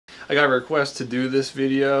I got a request to do this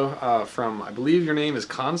video from, I believe your name is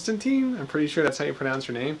Constantine. I'm pretty sure that's how you pronounce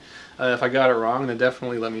your name. If I got it wrong, then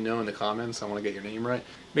definitely let me know in the comments. I want to get your name right.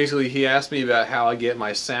 Basically, he asked me about how I get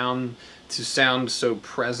my sound to sound so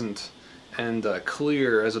present and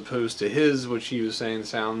clear, as opposed to his, which he was saying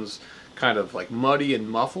sounds kind of like muddy and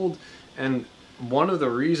muffled. And one of the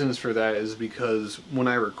reasons for that is because when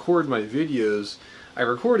I record my videos, I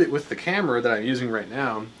record it with the camera that I'm using right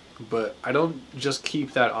now, but I don't just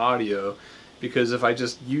keep that audio, because if I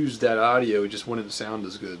just used that audio, it just wouldn't sound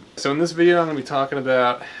as good. So in this video, I'm going to be talking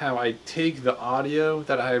about how I take the audio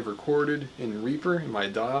that I have recorded in Reaper, in my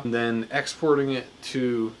DAW, and then exporting it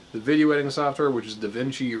to the video editing software, which is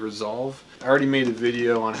DaVinci Resolve. I already made a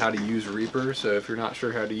video on how to use Reaper, so if you're not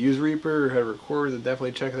sure how to use Reaper or how to record, then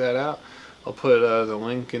definitely check that out. I'll put the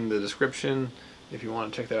link in the description if you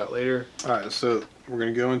want to check that out later. Alright, so we're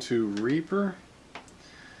going to go into Reaper.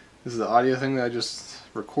 This is the audio thing that I just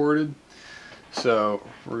recorded. So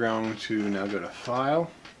we're going to now go to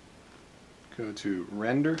File, go to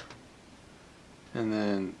Render, and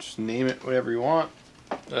then just name it whatever you want.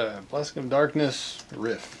 Blessing of Darkness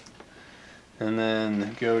Riff. And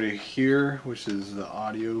then go to here, which is the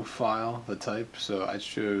audio file, the type. So I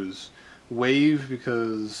chose Wave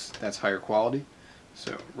because that's higher quality.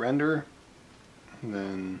 So Render, and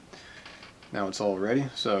then now it's all ready.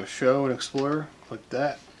 So Show and Explorer, click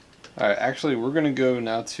that. Alright, actually we're going to go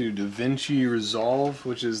now to DaVinci Resolve,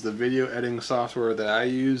 which is the video editing software that I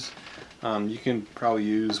use. You can probably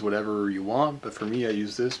use whatever you want, but for me I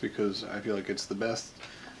use this because I feel like it's the best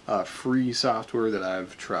free software that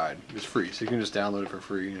I've tried. It's free, so you can just download it for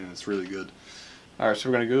free and it's really good. Alright, so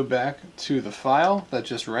we're going to go back to the file that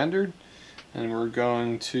just rendered, and we're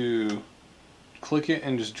going to click it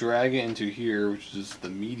and just drag it into here, which is the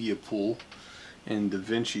media pool in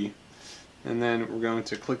DaVinci. And then we're going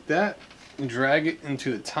to click that and drag it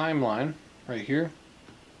into the timeline right here.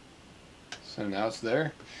 So now it's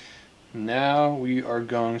there. Now we are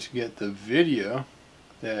going to get the video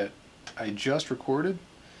that I just recorded.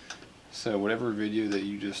 So whatever video that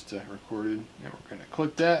you just recorded, and we're going to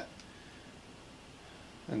click that.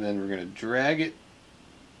 And then we're going to drag it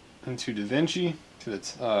into DaVinci to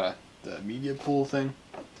the media pool thing.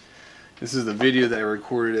 This is the video that I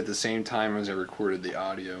recorded at the same time as I recorded the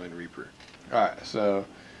audio in Reaper. Alright, so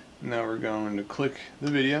now we're going to click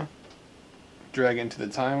the video, drag it into the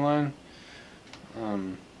timeline.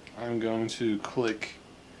 I'm going to click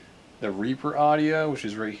the Reaper audio, which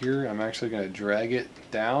is right here. I'm actually going to drag it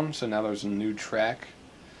down, so now there's a new track.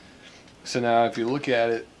 So now if you look at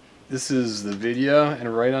it, this is the video,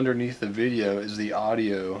 and right underneath the video is the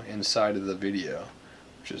audio inside of the video,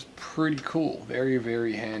 which is pretty cool. Very,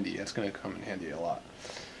 very handy. That's going to come in handy a lot.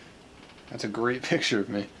 That's a great picture of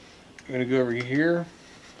me. I'm going to go over here.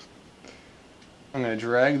 I'm going to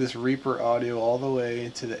drag this Reaper audio all the way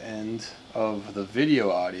to the end of the video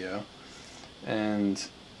audio and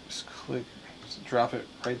just click, just drop it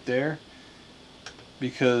right there,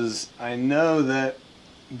 because I know that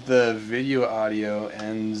the video audio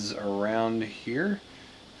ends around here,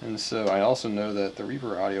 and so I also know that the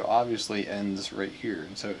Reaper audio obviously ends right here,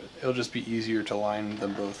 and so it'll just be easier to line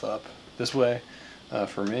them both up this way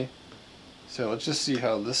for me. So let's just see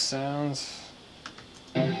how this sounds.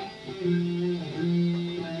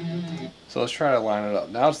 So let's try to line it up.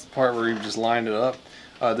 Now it's the part where we've just lined it up.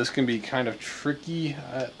 This can be kind of tricky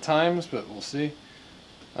at times, but we'll see.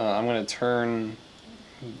 I'm going to turn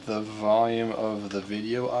the volume of the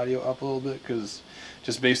video audio up a little bit, because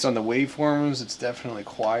just based on the waveforms, it's definitely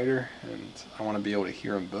quieter, and I want to be able to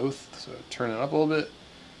hear them both. So turn it up a little bit.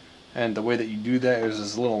 And the way that you do that is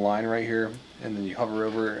this little line right here, and then you hover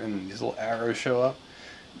over it, and these little arrows show up,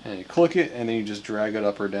 and you click it, and then you just drag it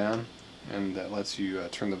up or down, and that lets you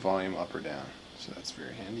turn the volume up or down. So that's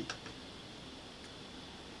very handy.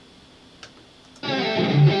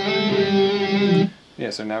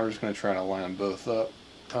 Yeah, so now we're just going to try to line them both up.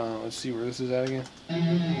 Let's see where this is at again.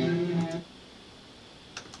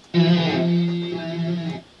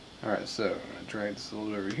 Alright, so I'm going to drag this a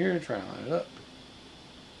little bit over here, try to line it up.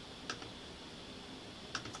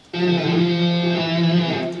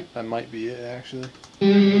 That might be it, actually.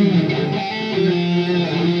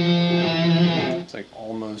 It's like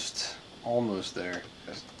almost there.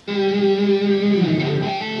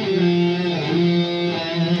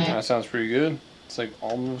 That sounds pretty good. It's like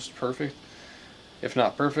almost perfect, if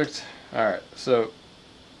not perfect. Alright, so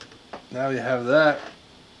now we have that.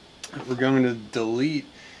 We're going to delete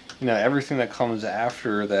everything that comes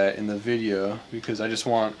after that in the video, because I just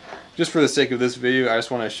for the sake of this video, I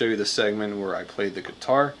just want to show you the segment where I played the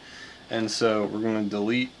guitar. And so we're going to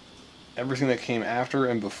delete everything that came after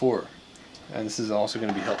and before. and this is also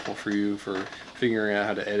going to be helpful for you for figuring out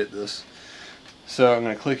how to edit this. So I'm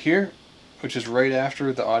going to click here, which is right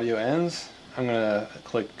after the audio ends. I'm going to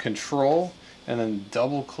click Control and then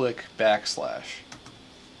double click backslash,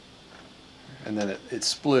 and then it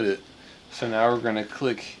split it. So now we're going to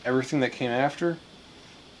click everything that came after.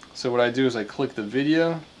 So what I do is I click the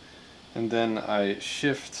video and then I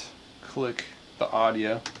shift click the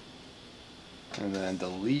audio and then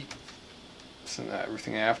delete. So that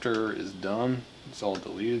everything after is done. It's all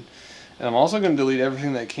deleted. And I'm also going to delete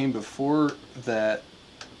everything that came before that,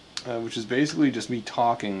 which is basically just me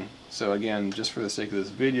talking. So again, just for the sake of this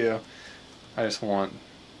video, I just want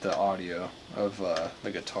the audio of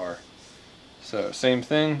the guitar. So same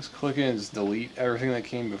thing, just click it and just delete everything that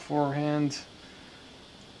came beforehand.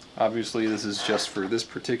 Obviously this is just for this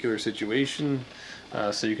particular situation,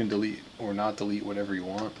 so you can delete or not delete whatever you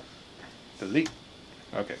want. Delete.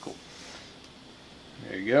 Okay, cool.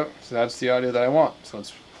 There you go. So that's the audio that I want. So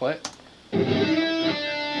let's play it.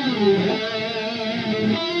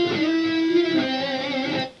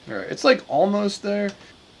 Alright, it's like almost there.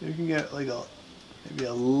 You can get like maybe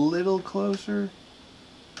a little closer.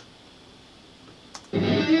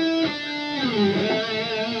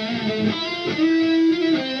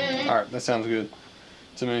 Alright, that sounds good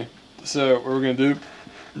to me. So what we're going to do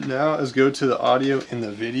now is go to the audio in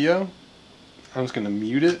the video. I'm just going to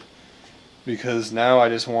mute it because now I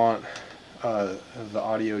just want the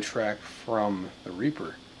audio track from the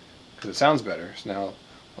Reaper because it sounds better. So now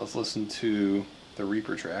let's listen to the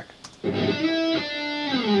Reaper track.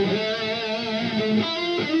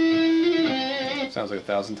 Sounds like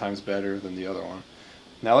 1,000 times better than the other one.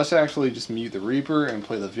 Now let's actually just mute the Reaper and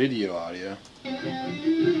play the video audio. See,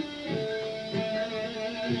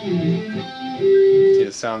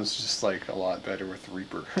 it sounds just like a lot better with the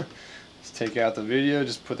Reaper. Let's take out the video,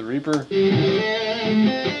 just put the Reaper. It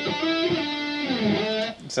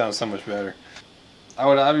sounds so much better. I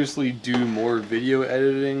would obviously do more video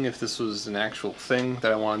editing if this was an actual thing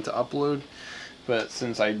that I wanted to upload. But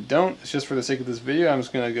since I don't, it's just for the sake of this video, I'm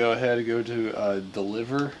just going to go ahead and go to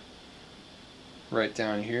Deliver right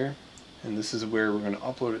down here. And this is where we're going to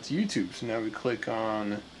upload it to YouTube. So now we click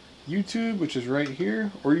on YouTube, which is right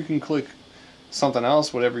here. Or you can click something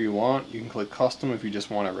else, whatever you want. You can click Custom if you just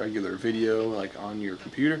want a regular video like on your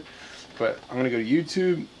computer. But I'm going to go to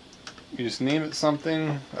YouTube. You just name it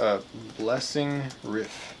something. Blessing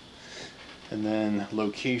Riff. And then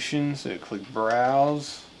Location. So click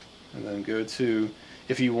Browse. And then go to,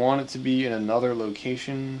 if you want it to be in another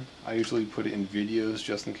location, I usually put it in videos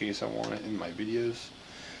just in case I want it in my videos.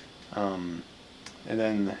 And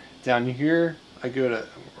then down here, I go to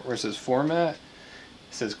where it says Format. It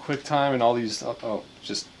says QuickTime and all these, oh,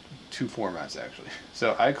 just two formats actually.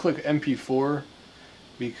 So I click MP4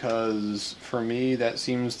 because for me that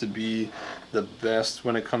seems to be the best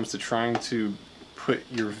when it comes to trying to put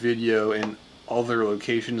your video in other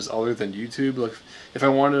locations other than YouTube. Like if I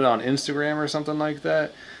want it on Instagram or something like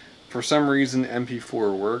that, for some reason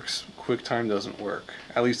MP4 works, QuickTime doesn't work,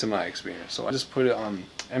 at least in my experience. So I just put it on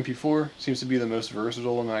MP4, seems to be the most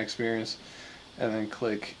versatile in my experience, and then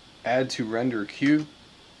click Add to Render Queue.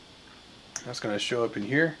 That's going to show up in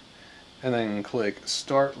here, and then click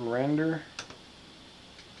Start Render,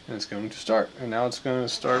 and it's going to start. And now it's going to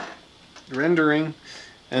start rendering.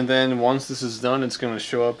 And then once this is done, it's going to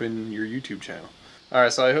show up in your YouTube channel.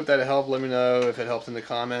 Alright, so I hope that helped. Let me know if it helped in the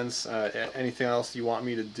comments. Anything else you want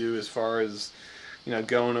me to do as far as, you know,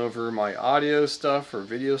 going over my audio stuff or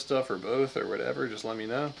video stuff or both or whatever, just let me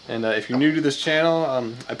know. And if you're new to this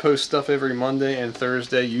channel, I post stuff every Monday and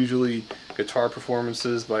Thursday, usually guitar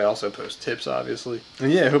performances, but I also post tips, obviously.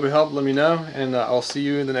 And yeah, I hope it helped. Let me know, and I'll see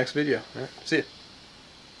you in the next video. All right, see ya.